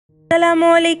Assalamu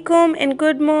alaikum and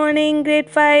good morning. Grade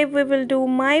 5 we will do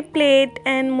my plate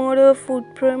and model food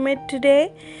pyramid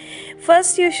today.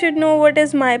 First you should know what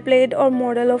is my plate or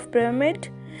model of pyramid.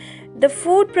 The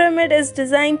food pyramid is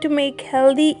designed to make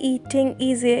healthy eating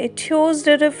easier. It shows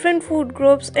the different food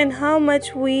groups and how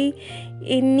much we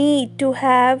need to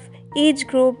have each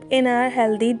group in our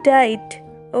healthy diet.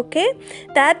 Okay,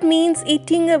 that means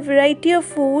eating a variety of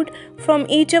food from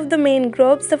each of the main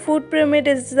groups. The food pyramid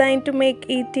is designed to make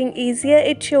eating easier.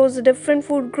 It shows the different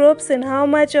food groups and how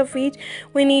much of each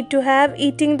we need to have.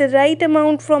 Eating the right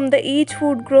amount from the each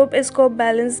food group is called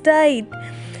balanced diet.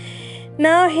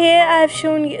 Now here I have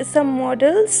shown you some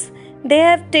models. They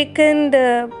have taken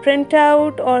the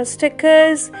printout or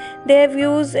stickers they have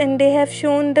used, and they have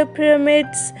shown the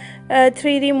pyramids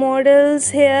 3D models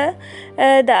here,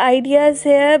 the ideas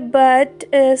here, but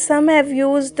some have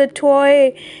used the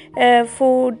toy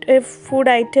food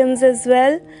items as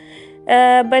well,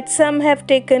 but some have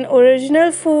taken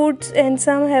original foods and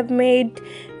some have made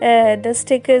the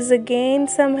stickers again.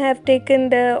 Some have taken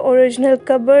the original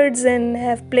cupboards and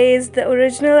have placed the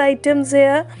original items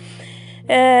here.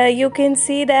 You can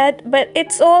see that, but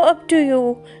it's all up to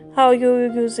you how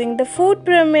you're using. The food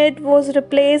pyramid was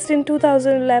replaced in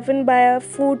 2011 by a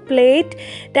food plate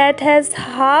that has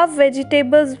half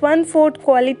vegetables, 1/4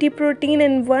 quality protein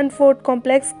and 1/4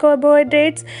 complex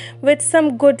carbohydrates with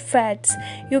some good fats.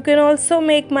 You can also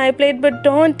make my plate, but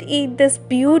don't eat this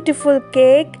beautiful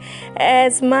cake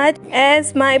as much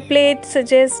as my plate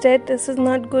suggested. This is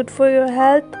not good for your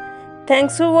health.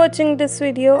 Thanks for watching this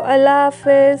video. Allah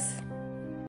Hafiz.